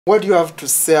What do you have to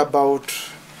say about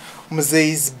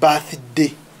Mzee's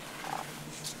birthday?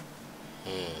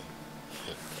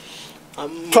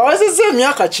 Twawezezza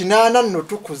emyaka 8 nno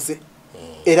tukuze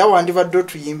era wandibadde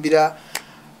otuyimbira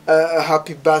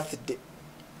happy birthday.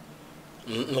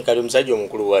 Kali omusajja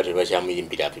omukulu waate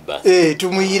bakyamuyimbira happy birthday.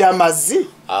 Tumuyira amazzi.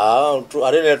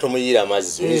 Ate nera tomuyira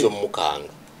amazzi oyinza omukanga.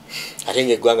 Ate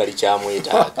ng'eggwanga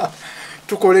likyamwetaaga.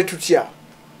 Tukole tutya?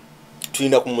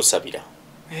 Tulina kumusabira.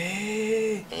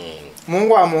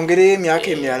 Mungu amwongereyo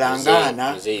emyaka emirala nga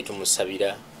 4. Mzee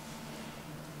tumusabira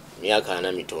myaka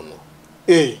 4 mitono.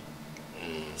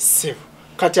 Sebo.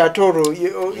 Kati atoro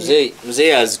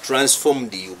Mzee has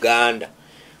transformed Uganda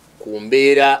ku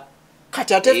mbeera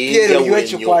kati ate Pierre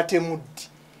ywechi kwate muddi.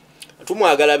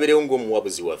 Tumwagala abeerewo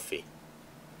ng'omuwabuzi waffe.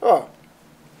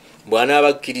 Bwana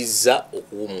abakkiriza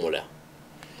okuwummula.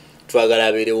 Twagala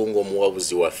abeerewo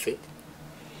ng'omuwabuzi waffe.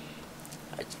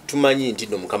 Tumanyi nti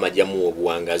no Mukama ajjamuwa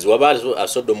obuwangazi. Waba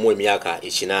asodde mu emyaka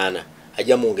 8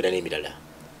 ajja mwongera n'emirala.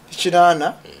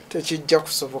 8 tekijja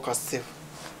kusoboka sebo.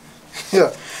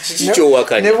 Kicho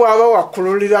wakanya. Ne bwaba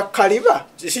wakululira kaliba.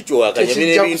 Kicho wakanya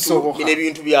bine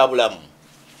bintu bya bulamu.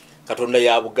 Katonda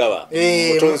ya bugaba.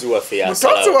 Mutonzi waffe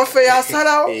yasalawo. Mutonzi waffe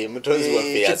yasalawo. Mutonzi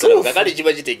waffe yasalawo. Kakati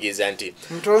kiba kitegeeza nti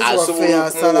mutonzi waffe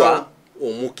yasalawo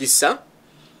omukisa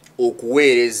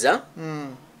okuweereza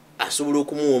asobola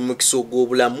okumuwa omukisa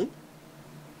ogw'obulamu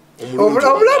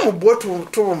obulamu bwo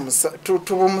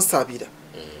tubumusabira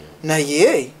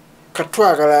naye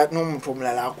katwagala n'omuntu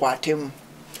omulala akwatemu.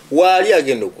 Waali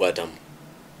agenda okukwatamu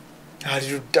ali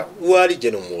ludda waali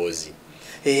gye n'omuwozi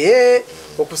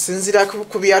okusinziira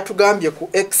ku byatugambye ku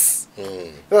X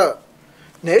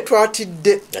naye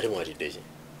twatidde ate mwatidde ki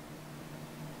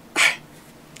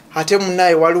ate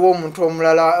munaye waliwo omuntu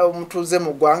omulala omutuuze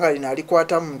mu ggwanga lino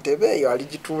alikwata mu ntebe eyo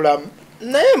aligituulamu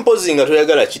naye mpozi nga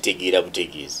toyagala kitegeera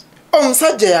butegeezi.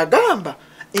 Omusajja yagamba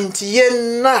nti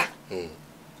yenna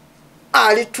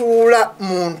alituula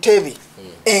mu ntebe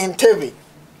entebe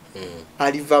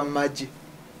aliva mmaje.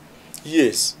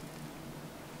 Yes.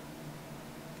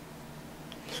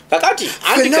 Kakati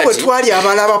fenna bwe twali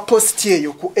abalaba posti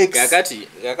eyo ku X.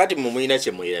 Kakati mumulina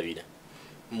kye mwirabira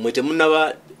mmwe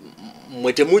temunaba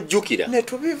mmwe temujjukira ne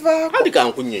tubivaako. Andi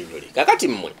kankunnyonnyole kakati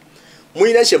mmwe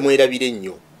mulina kye mwerabira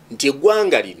ennyo nti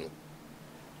eggwanga lino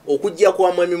okujja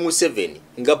kwa Mwami Museveni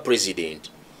nga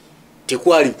president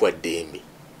tekwali kwa ddembe.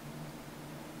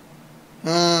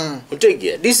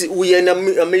 Otegera this we are in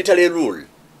a military rule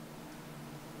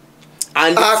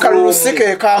and akalulu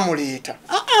sike kamuleeta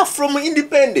from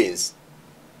independence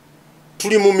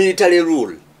tuli mu military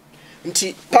rule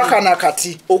nti paka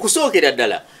nakati okusookera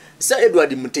ddala Sir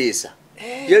Edward Muteesa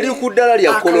yali ku ddala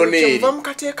lya koloneli akava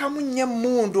mukateekamu nnyo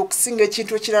emmundu okusinga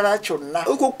ekintu ekirala kyonna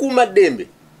okukuuma ddembe.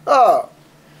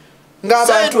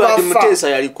 Ng'abantu bafa. Muteesa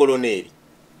yali koloneli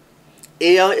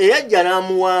eyajja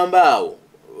n'amuwamba awo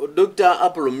Dr.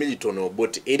 Apollo Milton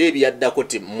Obote era ebyaddako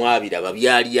temwabiraba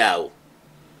byali awo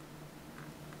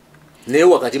naye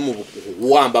wakati mu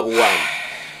kuwamba buwamba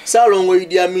Ssalongo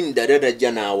Idi Amin Dada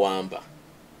ajja n'awamba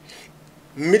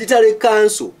military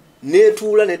council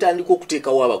netuula netandika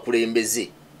okuteekawo abakulembeze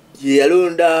ye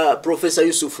yalonda Professor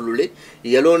Yusuf Lule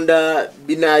yalonda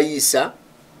Binayisa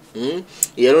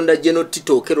yalonda General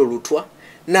Tito Okero Lutwa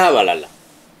n'abalala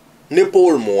ne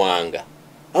Paul Muwanga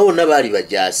awo nabali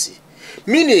bajasi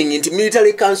meaning nti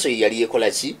military council yali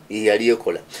ekola ki yali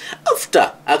ekola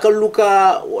after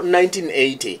akaluluka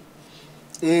 1980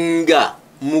 nga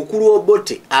mukulu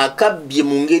Obote akabbye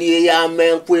mu ngeri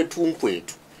ey'amenkwetu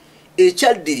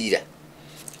ekyaddirira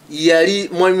yali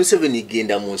Mwami Museveni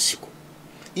genda mu nsiko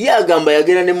ye agamba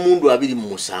yagenda ne mundu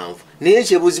 27 naye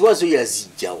ekyebuzibwa zo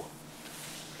yazijjawa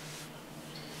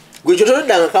gwe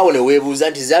kyotodanga kawo ne weebuuza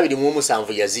nti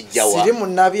 27 yazijjawa siri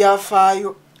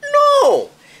munnabyafaayo no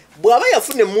bw'aba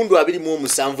yafune mundu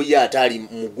 27 ye atali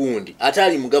mugundi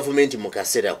atali mu gavumenti mu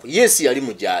kaseerako yes yali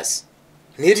mu jasi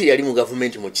naye teyali mu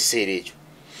gavumenti mu kiseera ekyo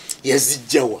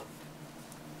yazijjawa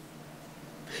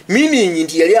meaning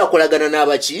nti yali akolagana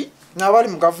n'abaki n'abali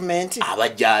mu gavumenti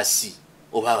abajasi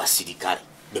oba abasirikale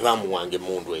be bamuwanga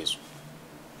emmundu ezo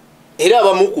era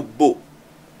abamu ku bo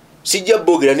sijja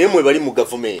boogera naye mwe bali mu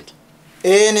gavumenti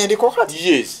neriko kati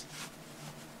yes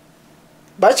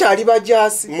bakyali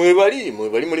bajasi mwe bali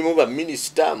mulimu ba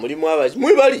minister mulimu abaji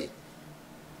mwe bali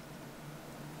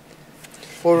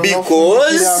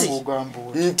because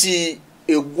nti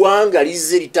eggwanga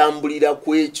lizze litambulira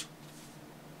ku ekyo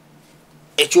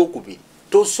ekyokubiri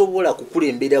tosobola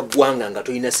kukulembera ggwanga nga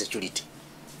tolina security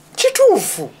kitu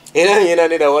kituufu era yena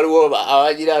nera waliwo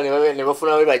abagira ne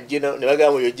bafuna we bajjeno ne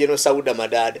bagamba yo jeno Sauda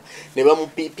Madada ne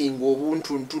bamupipinga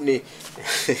obuntuntu ne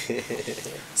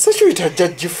sekiyita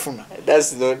jjajjifuna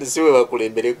that's not siwe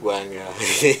bakulembere gwanga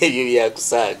ebyo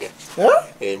byakusaaga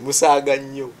musaaga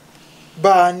nnyo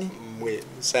baani mwe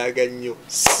musaaga nnyo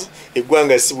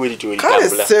eggwanga si bwe lityo kale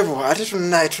litambula ssebo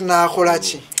ate tunaakola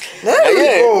ki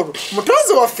naye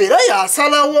mutonzi waffe era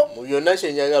yasalawo mu byonna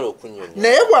kyenjagala okunyonya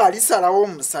naye bw'alisalawo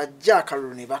omusajja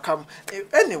akalulu ne bakamu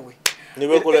anyway ne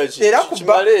bakola ki era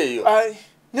kimale eyo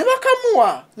ne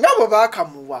bakamuwa nga bwe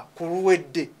baakamuwa ku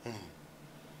luwedde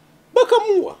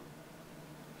bakamuwa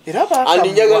era andi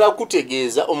njagala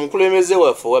kutegeeza omukulembeze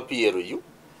waffe wa PLU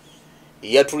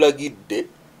yatulagidde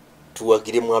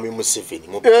tuwagire mwami Museveni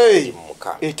mu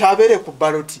mukama etabeere ku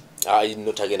baloti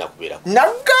no tagenda kubeera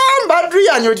nagamba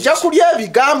Adrian ojja kulya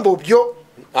ebigambo byo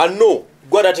no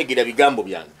gwa tategeera bigambo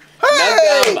byange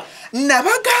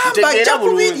nabagamba ajja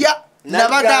kubirya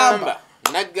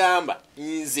nagamba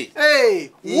nze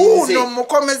wuuno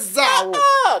mukomezaawo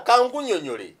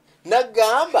kankunyonyole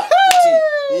nagamba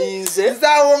nti nze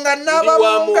nzaawo nga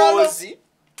naba mu ngalo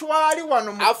twali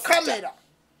wano mu kamera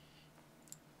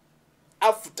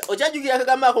afuta okyajukira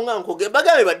akagamba ako nga nkoge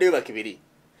bagambe badde bakibiri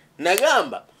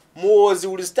nagamba Muhoozi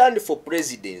will stand for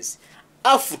presidency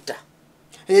after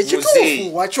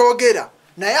ekituufu wakyogera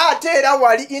naye ate era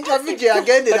wali interview gye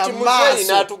yagendera mu maaso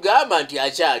n'atugamba nti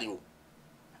akyaliwo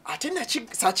ate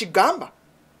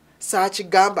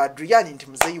saakigamba Adrian nti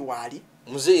Mzee waali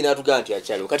Mzee n'atugamba nti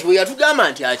akyaliwo kati bwe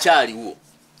yatugamba nti akyaliwo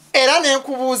era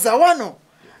nenkubuuza wano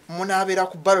munaabeera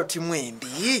ku baloti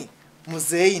mwembi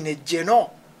Mzee ne Jeno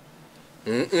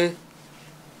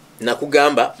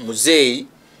nakugamba Mzee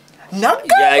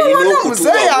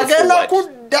Mzee agenda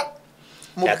kudda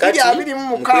mu 2026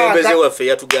 mukulembeze waffe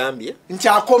yatugambye nti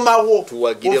akomawo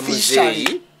tuwagire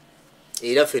Mzee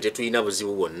era ffe tetulina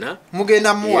buzibu bwonna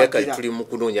mugenda muwagira kati tuli mu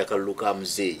kunoonya akalulu ka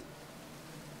Mzee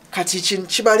kati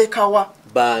kibalekawa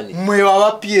baani mwe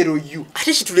baba PLU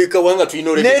ate kitulekawa nga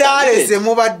tulina neraaleze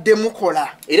mubadde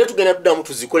mukola era tugenda tuddamu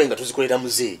tuzikole nga tuzikolera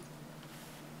Mzee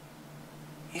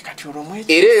kati olwomwe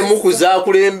era emu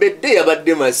kuzaakulembedde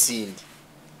yabadde Masindi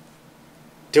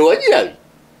tewagirabi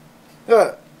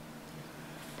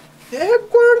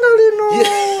eggwanga lino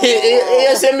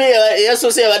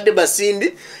eyasoose yabadde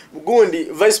Masindi gundi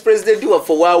vice president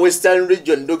waffe wa Western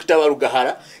Region Dr.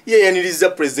 Walugahara yeyaniriza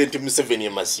President Museveni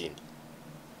Masindi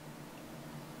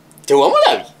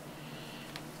tewamulabi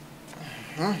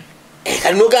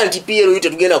kanoga nti PLU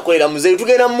tetugenda kukolera Mzee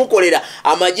tugenda mukolera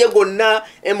amagye gonna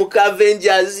MK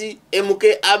Avengers MK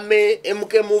Army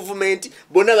MK Movement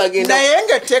bonna bagenda naye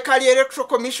nga etteeka lya Electoral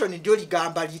Commission lyo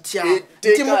ligamba litya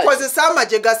nti mukozesa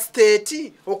amagye ga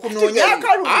state okunoonya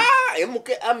akalulu MK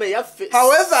Army yaffe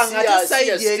however nga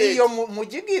tisaidi eriyo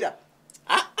mugigira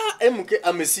MK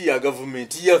Army si ya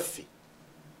government yaffe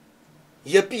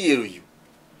ya PLU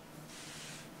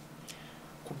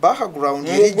ku background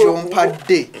eri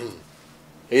gyompadde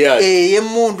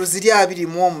emmundu ziri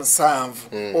 27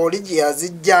 oli gye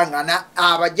yazijjanga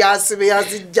abajaasi be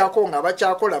yazijjako nga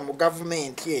bakyakola mu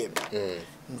gavumenti eno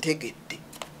ntegedde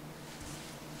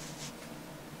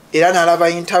era nalaba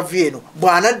interview eno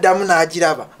bw'anaddamu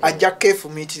n'agiraba ajja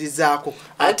keefumiitirizaako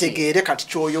ategeere kati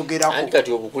kyoyogerako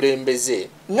kati obukulembeze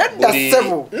nedda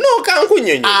ssebo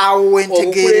kankunyonyo awo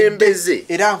ntegeeredde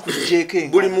era nkugjeeko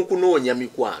engalo buli mu kunoonya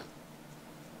mikwano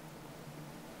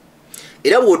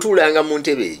era bw'otuulanga mu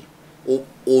ntebe eyo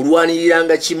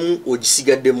olwaniriranga kimu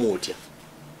ogisigaddemu otya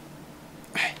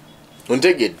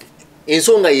ontegedde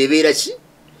ensonga yebeera ki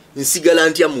nsigala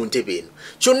ntya mu ntebe eno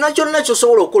kyonna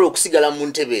kyosobola okukola okusigala mu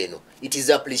ntebe eno it is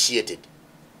appreciated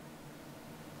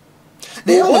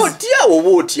oba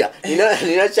otya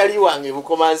nina kyali wange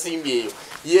bukoma nsimbi eyo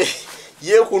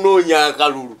yekunoonya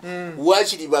akalulu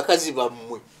wakiri bakazi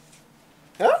bammwe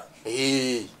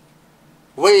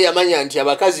we yamanya nti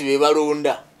abakazi be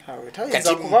balonda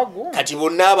kati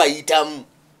bonna abayitamu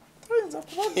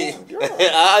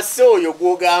ase oyo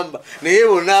gwogamba naye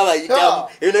bonna abayitamu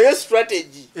eyo nayo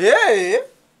strategy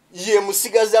ye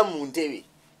musigaza mu ntebe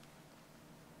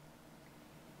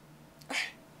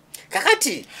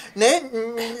kakati ne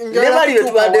bali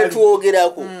betubadde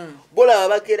tuwogerako bola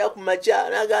bakeera ku macha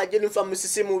naga Jennifer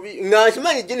musisi mubi nga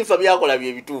kimanyi Jennifer byakola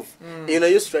bye bituufu eyo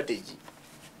nayo strategy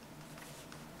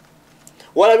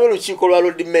walabye olukiiko lwa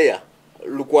Lord Mayor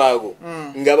Lukwago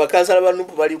nga bakansala ba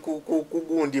NUP bali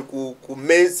kugundi ku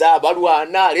meza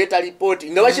balwana leta report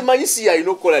nga bakimanyi si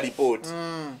alina okukola report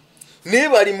ne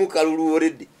bali mu kalulu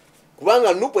already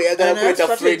kubanga NUP yagala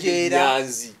kuleta Fred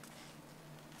Nyanzi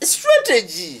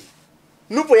strategy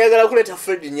NUP yagala kuleta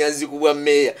Fred Nyanzi kubwa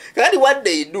meya kandi what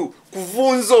they do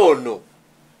kuvunza ono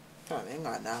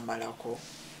nga namalako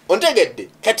ontegedde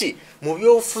kati mu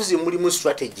byobufuzi mulimu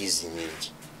strategies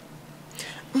nyingi.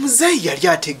 Mzee yali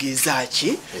ategeeza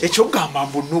ki ekyogamba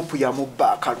mbu NUP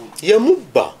yamubba akalulu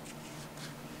yamubba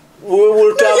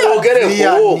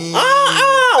utamwogereko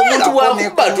omuntu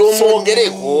wakubba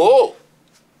tomwogereko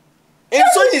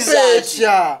ensonyi zaki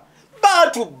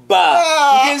batubba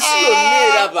ngensi yonna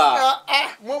eraba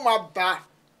mumabba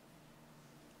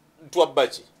twabba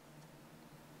ki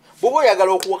bwoba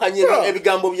oyagala okuwakanya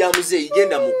ebigambo bya Mzee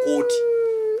genda mu kooti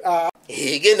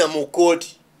genda mu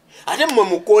kooti ate mmwe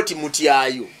mu kooti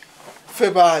mutyayo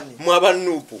febani mwaba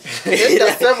NUP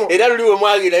era luliwe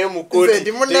mwagirayo mu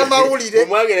kooti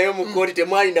mwagirayo mu kooti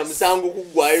temwalinda musango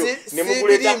kuggwayo ne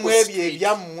muguleta ku street.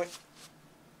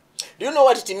 Do you know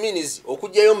what it means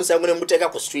okujjayo musango ne muteeka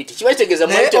ku street kiba kitegeeza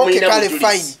mwali temulina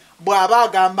bujulizi bw'aba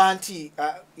agamba nti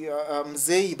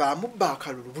Mzee bamubba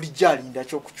akalulu bulijjo alinda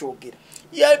ky'okukyogera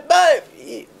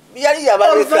yali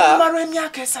yabaleka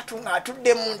lw'emyaka 3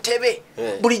 ng'atudde mu ntebe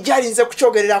bulijjo alinze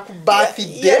kukyogerera ku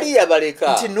birthday yali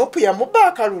yabaleka nti NUP yamubba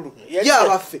akalulu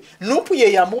yabaffe NUP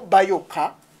ye yamubba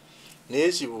yokka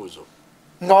naye kibuuzo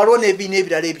nga waliwo n'ebiina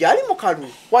ebirala ebyali mu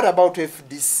kalulu. What about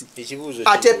FDC ekibuuzo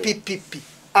ate PPP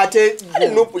ate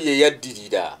NUP ye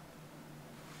yaddirira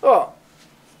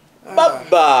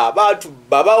babba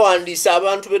batubba bawandiisa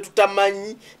abantu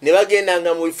betutamanyi ne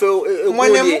bagendanga mu bifo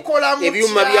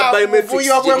ebyuma bya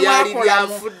biometrics byali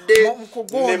byafudde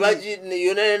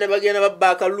yonna ne bagenda babba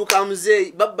akalulu ka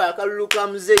Mzee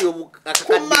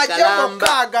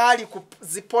akakaddikalamba agaali ku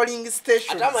zi polling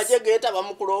stations ate amagye geeta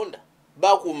bamukulonda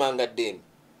bakuumanga ddembe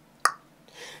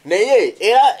naye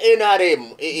era NRM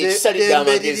ekisalidde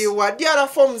amagezi wadiala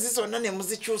forms zonna ne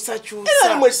muzikyusakyusa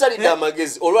era mu ekisalidde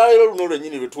amagezi olwaleero luno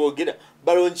lwennyini lwe twogera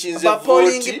balonkinze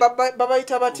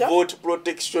babayita batya vote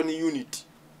protection unit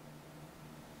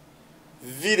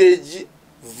village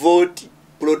vote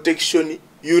protection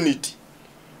unit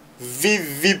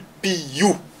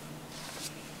VVPU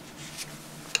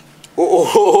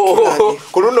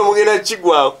kuluno mugenda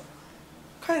kigwawo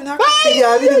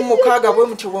abiri mukaaga bwe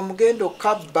mutyo bwe mugenda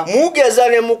okabba mugeza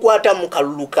ne mukwata mu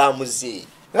kalulu ka Mzee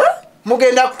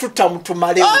mugenda kututta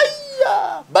mutumale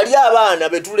bali abaana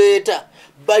betuleeta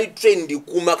bali trend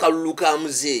kuma kalulu ka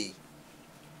Mzee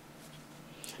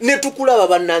ne tukulaba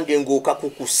bannange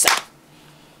ng'okakukusa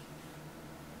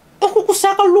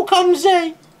okukusa akalulu ka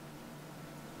Mzee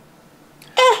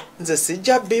nze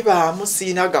sijja bibaamu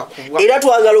siina gakubwa era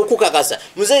twagala okukakasa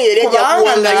Mzee yereja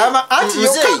kuwangala anti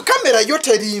kamera yo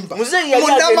terimba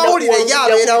munnamawulire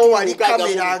yabeerawo wali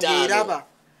kamera ng'eraba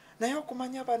naye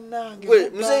okumanya bannange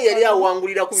Mzee yali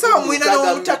awangulira ku mwina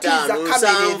n'omutakiriza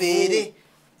kamera ebeere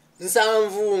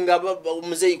 7 nga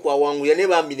Mzee kwawangulira ne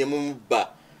bambi ne mumubba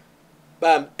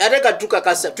ate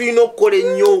katukakasa tulina okukola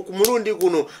ennyo ku mulundi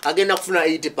guno agenda kufuna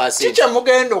 80%. Kiki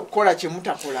mugenda okukola kye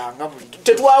mutakolanga buli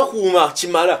tetwakuuma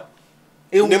kimala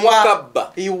ne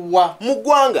mukabba mu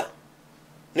ggwanga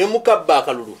ne mukabba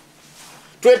akalulu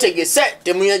twetegese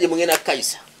temulina gye mugenda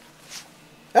kukayisa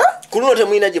ku luno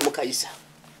temulina gye mukayisa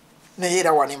naye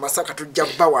era wano Masaka tujja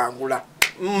bawangula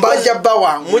bajja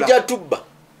bawangula mujja tubba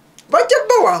bajja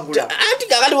bawangula anti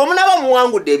kakati bwemunaba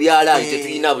muwangudde ebyalayi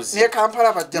tetulina buzi ne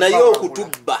Kampala bajja naye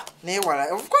okutubba naye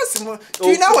wala of course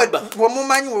tulina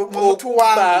wemumanyi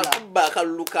mutuwangula kubba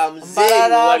akalulu ka Mzee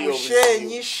wali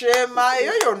obushenyi shema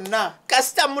eyo yonna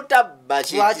kasita mutabba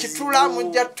lwakitula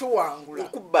mujja tuwangula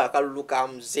kubba akalulu ka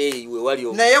Mzee we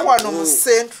wali naye wano mu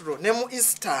Central ne mu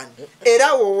Eastern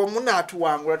era wowe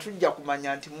munaatuwangula tujja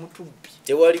kumanya nti mutubbi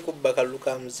tewali kubba akalulu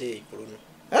ka Mzee kuluno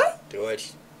tewali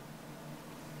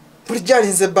bulijjo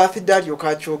alinze birthday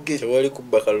alyokakyogere tewali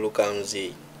kubba akalulu ka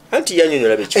Mzee anti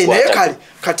yanyonyola bekikwata naye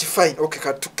kati fine okay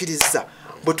katukkiriza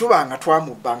bwe tubanga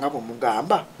twamubbanga bwe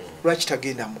mugamba lwaki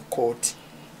tagenda mu kooti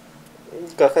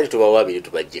kakati tubawaabire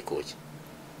tubajjeko ki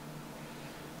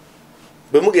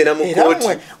bwe mugenda mu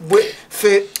kooti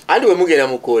andi bwe mugenda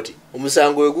mu kooti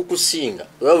omusango we gukusinga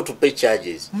oba butupe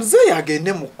charges Mzee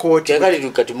yagende mu kooti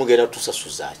kati mugenda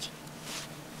tusasuza ki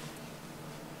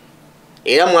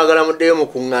era mwagala muddeyo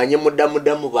mukuŋŋaanye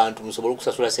muddamu bantu musobole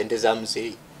okusasula sente za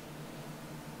Mzee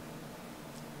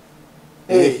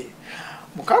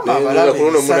mukama abalaba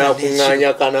kuno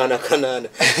munakuŋŋaanya kanaana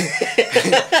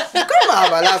mukama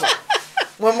abalaba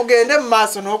mwe mugende mu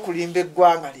maaso n'okulimba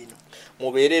eggwanga lino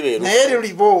mubeere beeru naye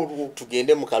luliba olwo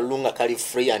tugende mu kalulu nga kali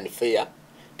free and fair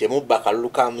temubba akalulu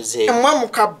ka Mzee mmwe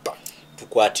mukabba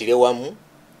tukwatire wamu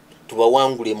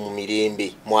tubawangule mu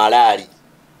mirembe mwalaali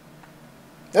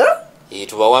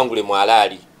tubawangule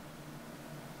mwalaali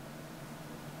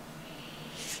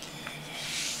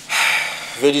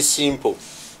very simple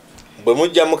bwe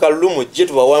mujja mu kalulu mujje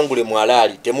tubawangule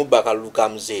mwalaali temubba akalulu ka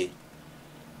Mzee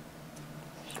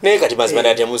naye kati mazima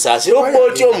ddala temusaasira obba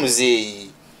otya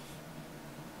omuzeeyi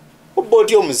obba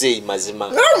otya omuzeeyi mazima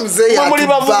muli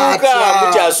bavubuka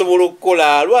mukyasobola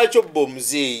okukola lwaki obba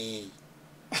omuzeeyi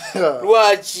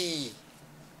lwaki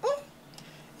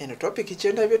eno topic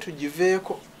kyendabye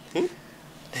tugiveeko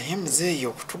naye Mzee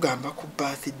okutugamba ku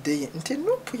birthday nti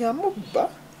NUP yamubba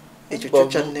ekyo kyo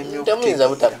kyannemye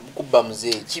okubba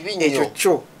Mzee kibi nnyo ekyo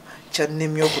kyo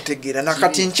kyannemye okutegeera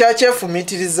nakati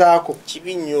nkyakyefumiitirizaako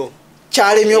kibi nnyo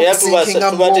kyalemye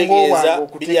okusinkinga mubongo wange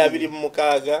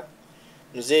okutegeera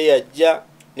Mzee yajja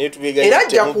era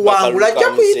ajja kuwangula ajja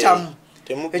kuyitamu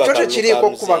ekyo tekiriiko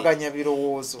okubaganya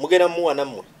birowoozo mugenda muwa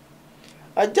nammwe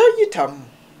ajja yitamu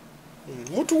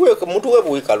mutuwe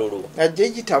buwi kalulu ajja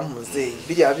yitamu Mzee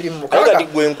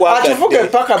 226 atuvuge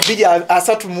empaka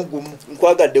 231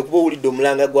 nkwagadde kuba owulidde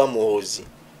omulanga gwa Muhoozi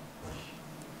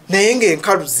naye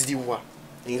ng'enkalu ziriwa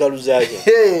enkalu zaake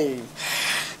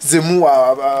zemuwa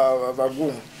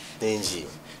abagumu enji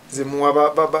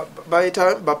zemuwa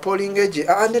bayita bapolling agent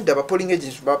nedda bapolling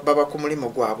agent baba ku mulimu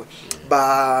gwabwe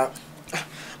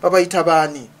babayita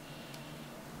baani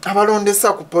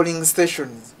abalondesa ku polling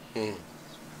stations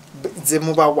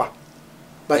zemubawa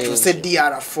batuuse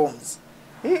DR forms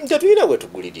tetulina gwe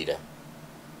tugulirira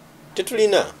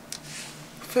tetulina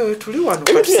fe tuli wano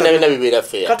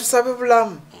katusabe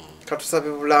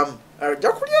bulamu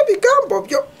ajja kulya ebigambo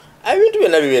byo ebintu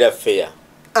byonna bibeera fair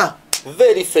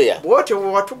very fair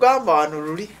bwotyo watugamba wano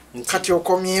luli kati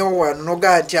okomyewo wano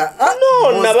nogaa nti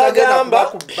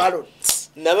nabagamba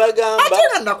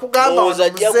nakugamba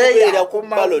kubeera ku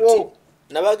ballot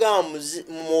nabagamba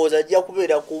Muhoozi ajja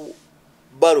kubeera ku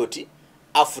ballot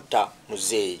after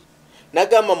Mzee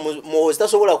nagamba Muhoozi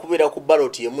tasobola kubeera ku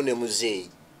ballot yemu ne Mzee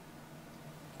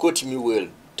quote me well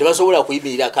tebasobola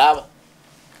kuyimirira kaaba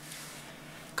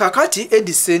kakati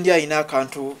Edison alina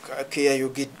akantu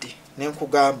keyayogedde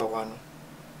nenkugamba wano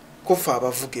kufa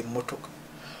abavuga emmotoka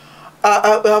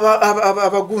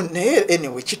abagun naye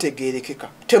anyway kitegeerekeka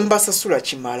tembasasula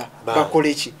kimala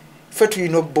bakole ki ffe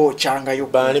tulina obbocyangayo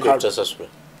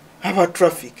aba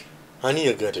traffic ani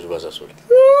yagera tetubasasula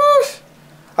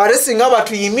ate singa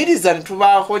batuyimiriza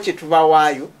netubaako kye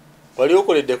tubawaayo wali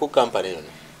okoleddeko kampani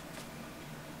yona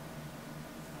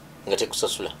nga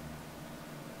tekusasula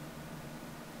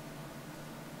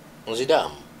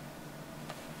nzidaamu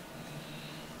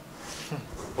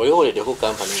wali okoleddeko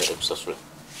kampani nga tekusasula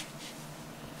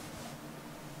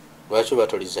lwaki oba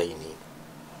tolizayini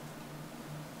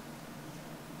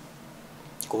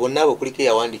ku bonna abo kuliko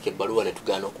eyawandiika ebbaluwa ne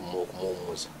tugaana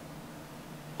okumuwumuza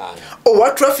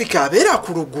owa traffic abeera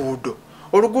ku luguudo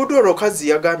oluguudo olwo kazi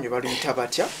yagambye baluyita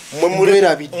batya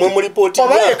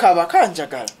obaleka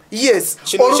abakanjagala yes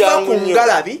oluva ku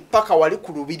ngalabi paka wali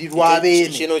ku lubiri lwabeene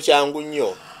kino kyangu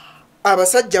nnyo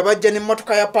abasajja bajja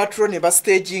n'emmotoka ya patro ne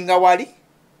bastaginga wali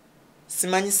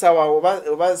simanyi sawa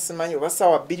oba simanyi oba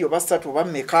sawa 2 oba 3 oba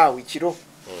mmekaawi kiro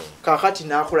kakati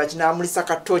nakola kinamulisa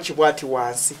katooki bwati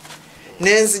wansi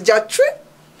nenzija chwe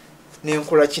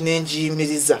nenkola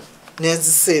kinenjiyimiriza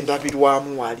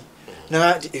nenzisendabirwamu wali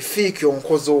nati efiiki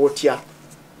onkozo otya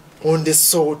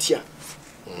ondese otya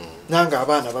nanga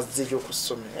abaana bazzeyo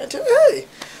okusomera ati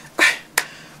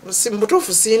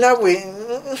mutuufu siina bwe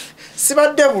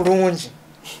sibadde bulungi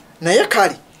naye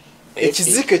kale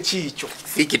ekizike kiikyo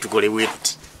fiiki tukole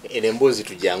bwetuti eno emboozi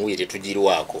tujyanguye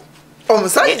tetugirwako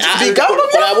omusajja bigambo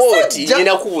byaboti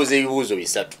nyina kubuuza ebibuuzo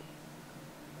 3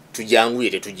 tujyanguye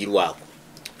tetugirwako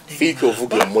fiiki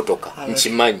ovuga emmotoka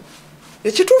nkimanyi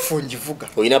ekituufu njivuga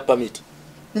olina pamiti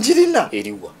njirina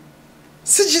eriwa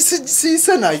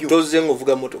siisa nayo tozze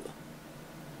ng'ovuga mmotoka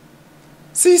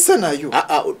siisa nayo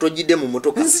tojjidde mu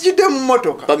mmotoka nzijidde mu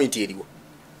mmotoka pamiti eriwa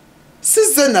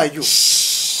sizze nayo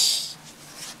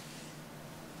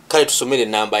kale tusomere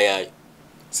enamba yaayo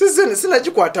sizze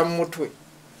sinagikwata mu mutwe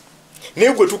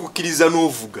naye gwe tukukkiriza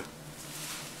n'ovuga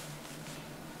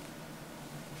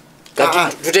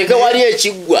kati tuteeke wali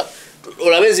ekiggwa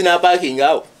olabe ezinapaakinga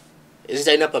awo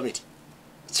ezitalina pamiti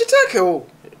kiteekewo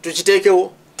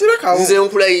tukiteekewo tirekawo nze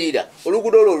nkulayirira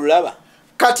oluguudo olwo olulaba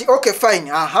kati okay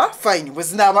fine fine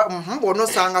bwezinaba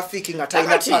bw'onosanga fiiki nga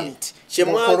talina pamiti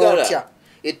kyemwagala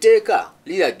etteeka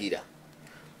liragira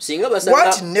singa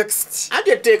what next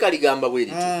ate etteeka ligamba bwe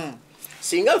liti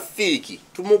singa fiiki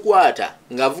tumukwata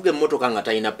ng'avuga emmotoka nga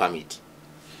talina pamiti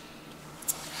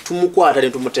tumukwata ne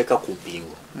tumuteeka ku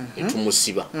mpingo ne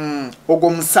tumusiba ogwo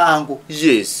musango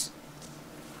yes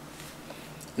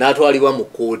n'atwalibwa mu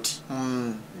kooti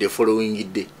the following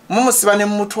day mumusiba ne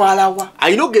mumutwalawa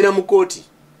alina okugenda mu kooti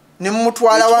ne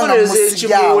mumutwalawa nga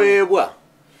mumusijawo ekimuweebwa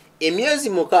emyezi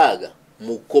 6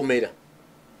 mu kkomera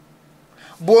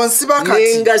bwonsiba kati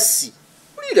n'engassi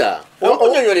ulira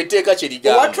okunyonyola etteeka kye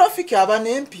ligamba owa traffic aba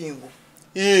n'empingu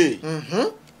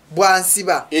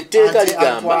bwansiba etteeka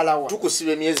ligamba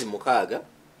tukusiba emyezi 6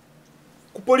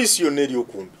 ku polisi yonna eri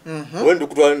okumpi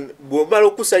bwomala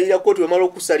okusalira kooti wemala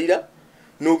okusalira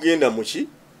n'ogenda muki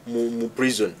mu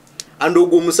prison and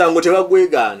ogwo omusango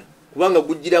tebagwegaana kubanga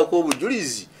gujjirako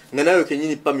obujulizi nga nawe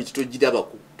kenyini pamiti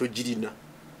togirabako togirina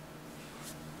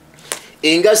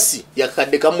engassi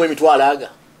yakadde kamu emitwalo aga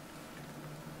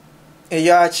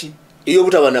eyaki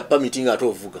ey'obutaba na pamiti nga ate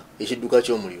ovuga ekidduka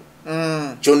ky'omuliro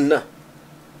kyonna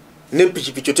ne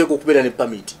pikipiki oteeka okubeera ne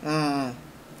pamiti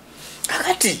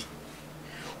akati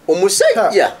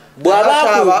omusajja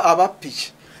bw'aba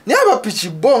abapiki naye abapiki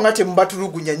bo nga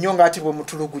temubatulugunya nnyo nga ate bwe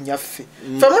mutulugunya ffe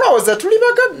ffe mulowooza tuli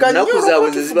bagagga nnyo nnaku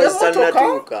zaabwe ze ziba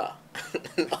zitannatuuka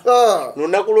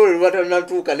lunaku lwo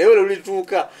lubatanatuuka naye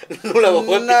lulituuka nolaba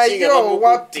wapiki nga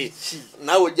bamukutte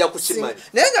naawe ojja kukimanyi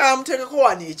naye nga bamuteekako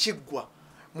wano ekiggwa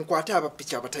mukwate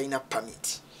abapiki abatalina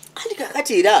pamiti kati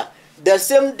kakati era the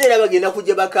same day bagenda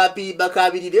kujja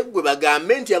bakabirire gwe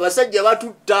bagambe nti abasajja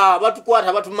batutta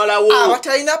batukwata batumalawo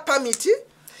abatalina pamiti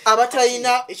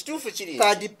abatalina ekituufu kiri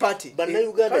third party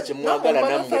bannayuganda kyemwagala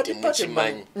nammwe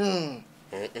temukimanyi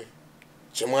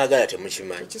kyemwagala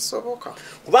temukimanyi kisoboka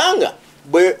kubanga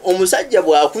bwe omusajja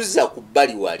bw'akuzza ku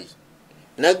bbali wali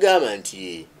nagamba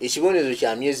nti ekibonezo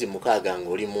kya myezi 6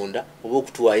 ng'oli munda oba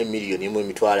okutuwaayo miliyoni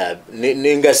 1.2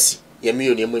 n'engassi ya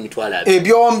miliyoni 1.2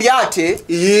 ebyombi ate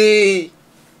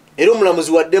era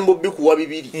omulamuzi wa Dembo bikuwa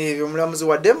 2 ebyo omulamuzi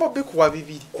wa Dembo bikuwa 2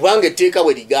 kubanga etteeka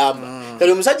bwe ligamba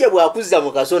kale omusajja bw'akuzza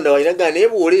mu kasonda walinaga naye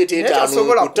bw'oleeta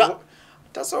 5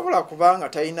 tasobola kubanga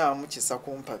talinaamu kisa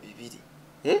kumpa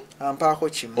 2 ampaako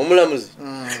kimu omulamuzi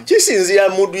kisinzira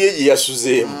muddu ye gye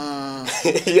yasuzeemu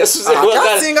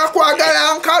yasuzeekasinga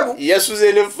kwagala nkalu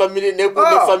yasuze ne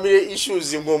family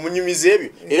issues ng'omunyumiza ebyo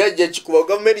era ajja kikuba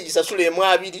gavumenti gisasulemu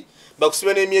 2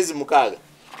 bakusiba n'emyezi 6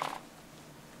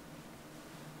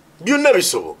 byonna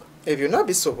bisoboka ebyo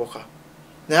nabisoboka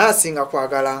naye asinga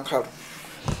kwagala nkalu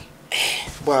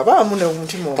bw'abaamu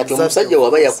n'omutima omuzadde kati omusajja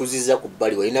waba yakuzizza ku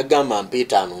bbali walina gamba mpa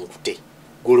 5 nkute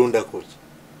golondako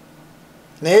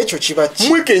naye ekyo kiba ki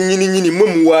mmwe kennyininyini mmwe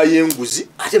muwaayo enguzi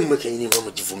ate mmwe kennyini mmwe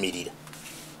mugivumirira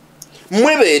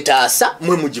mmwe beetaasa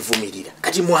mmwe mugivumirira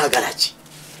kati mwagala ki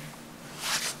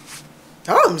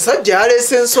omusajja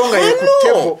yaleese ensonga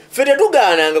yekutteko ffe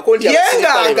tetugaanangako nti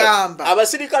yenga agamba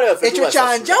abasirikale baffe ekyo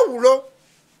kyanjawulo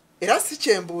era si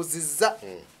kyembuuzizza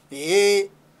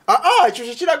ekyo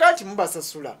kyekiraga nti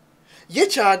mubasasula ye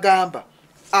kyagamba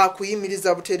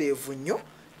akuyimiriza butereevu nnyo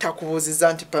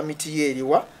takubuuziza nti pamiti ye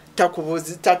eriwa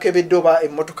takebedde oba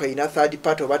emmotoka yina third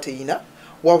party oba teyina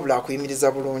wabula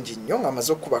akuyimiriza bulungi nnyo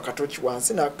ng'amaze okukuba katoki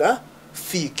wansi naga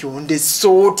fiiki onde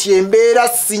sooti embeera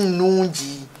si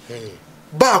nnungi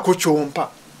baako kyompa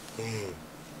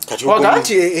waga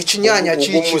nti ekinyanya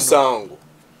kiikino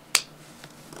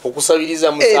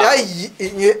okusabiriza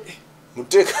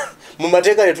mu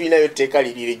mateeka tetulinayo etteeka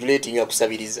liregulatinga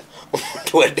kusabiriza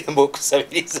omuntu waddembe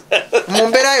okusabiriza mu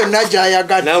mbeera yonna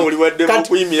gy'ayagala nawe oli waddembe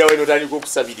okuyimira weno otandika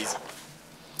okusabiriza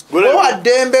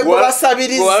waddembe gwe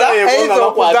basabiriza eitha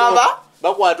okugaba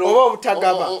bakwata oba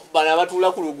obutagaba bano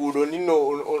abatuula ku luguudo nino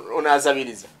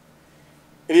onaasabiriza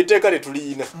eryo etteeka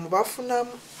tetuliyina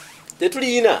mubafunamu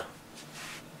tetuliyina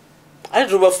ate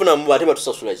tubafunamu ate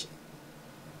batusasula ki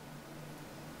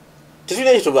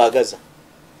tetulina kye tubaagaza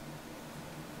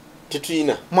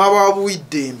tetulina mwaba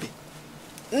wabuwiddembe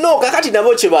no kakati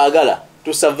nabo kye baagala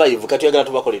tusurvive kati yagala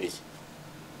tubakolere ki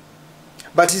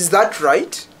but is that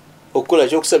right okukola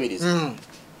kyokusabiriza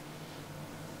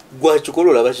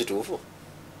gwakikola olaba kituufu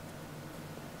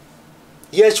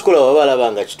yakikola waba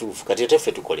alaba nga kituufu kati ate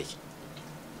ffe tukole ki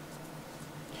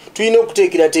tulina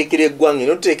okuteekerateekera eggwanga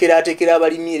eno tuteekerateekera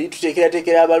abalimi eri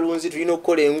tuteekerateekera abalunzi tulina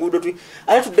okukola enguudo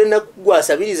ate tudde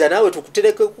nakugwasabiriza naawe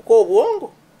tukuterekeko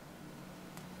obwongo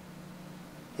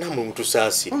namwe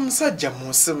mutusaasire omusajja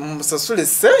musasule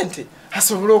ssente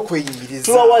asobole okweyimiriza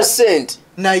tubawa ssente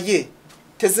naye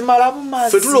tezimala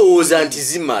bumazi ffe tulowooza nti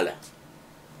zimala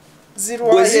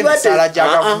zirwaye emisala gya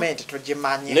gavumenti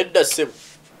togimanye nedda ssebo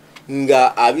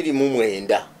nga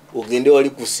 29 ogende wali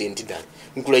ku sentinary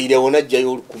nkulayira wona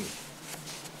ajjayo 10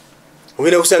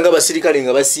 ogenda kusanga abasirikale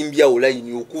nga basimbyawo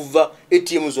layini okuva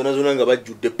ATM zonna nga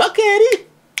bajjudde paka eri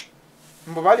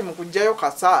mbo bali mu kujjayo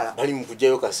kasaala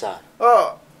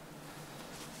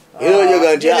era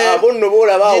ojaga nti abo nno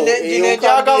boolabaawo gino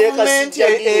egya gavumenti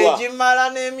egimala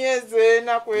n'emyezi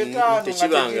 4 ku 5 nga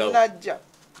teginajja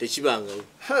tekibangawo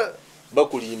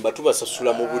bakulimba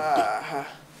tubasasula mu budde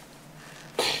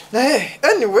naye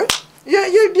anyway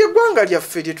yeggwanga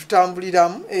lyaffe lye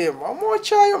tutambuliramu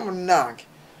mwokyayo munnange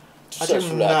ate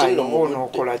munnange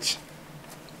onookola ki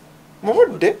mu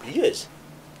budde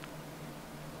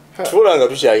tulanga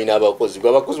tukyalina abakozi gwe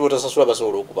abakozi botasasula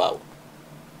basobola okubaawo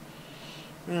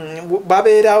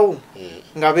babeerawo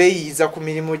nga beeyiiza ku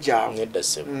mirimu gyabwe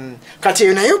kati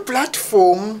eyo nayo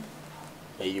platform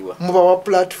mubawa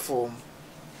platform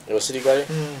abasirikale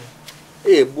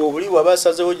bwobuli waba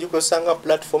asazewo gikozesa nga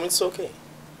platform its okay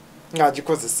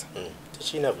ng'agikozesa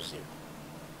tekirina buzibu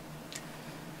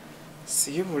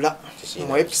siyibula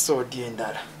mu episode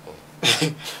endala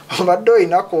obadde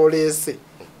olina kwoleese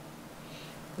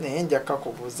naye njakka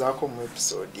kubuuzaako mu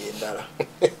episode endala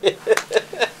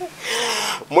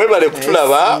mwebale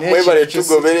kutulaba mwebale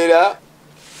tugoberera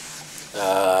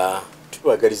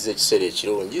tubagaliza ekiseera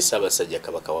ekirungi Ssaabasajja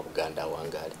Kabaka wa Buganda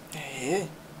awangaale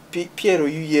Piero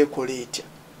yeekola etya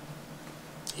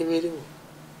ebiriwo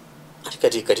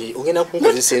kati ogenda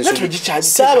kunkozesa ensobi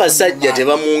Ssaabasajja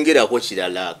tebamwongerako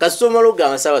kirala kasomala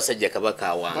ogamba Ssaabasajja Kabaka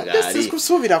awangaale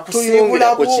kusuubira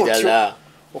kusiibula bwotyo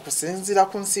okusinziira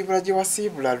ku nsiibula gye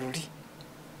wasiibula luli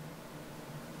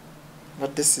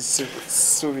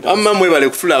amma mwebale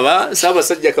kutulaba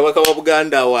Ssaabasajja Kabaka wa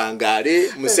Buganda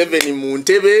awangaale Museveni mu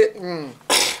ntebe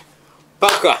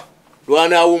paka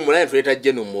lwanaawummula ne tuleeta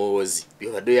General Muhoozi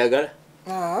byobadde oyagala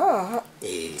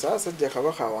Ssaabasajja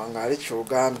Kabaka awangaale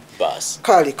kyogambye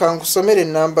kale kankusomera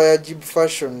ennamba ya Jib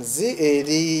Fashions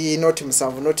eri noti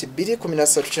 7 noti 2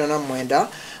 13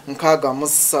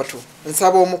 63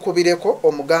 nsaba omukubireko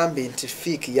omugambe nti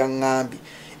fiiki yaŋŋambye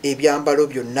ebyambalo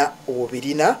byonna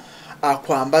obirina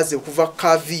akwambaze okuva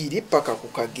kaviiri paka ku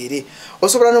kagere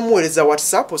osobola n'omuweereza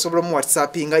WhatsApp osobola mu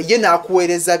WhatsAppinga ye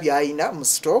n'akuweereza by'ayina mu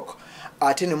stock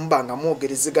ate ne mubanga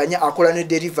mwogerezeganya akola ne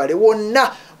delivery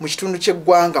wonna mu kitundu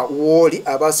ky'eggwanga woli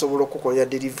aba asobola okukolera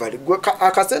delivery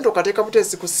akasente okateeka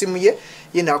buteesi ku ssimu ye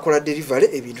n'akola delivery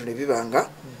ebintu ne bibanga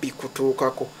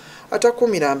bikutuukako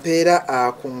atakumira mpeera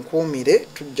akunkuumire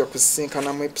tujja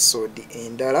kusisinkana mu episode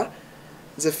endala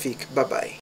nze Fiik bye bye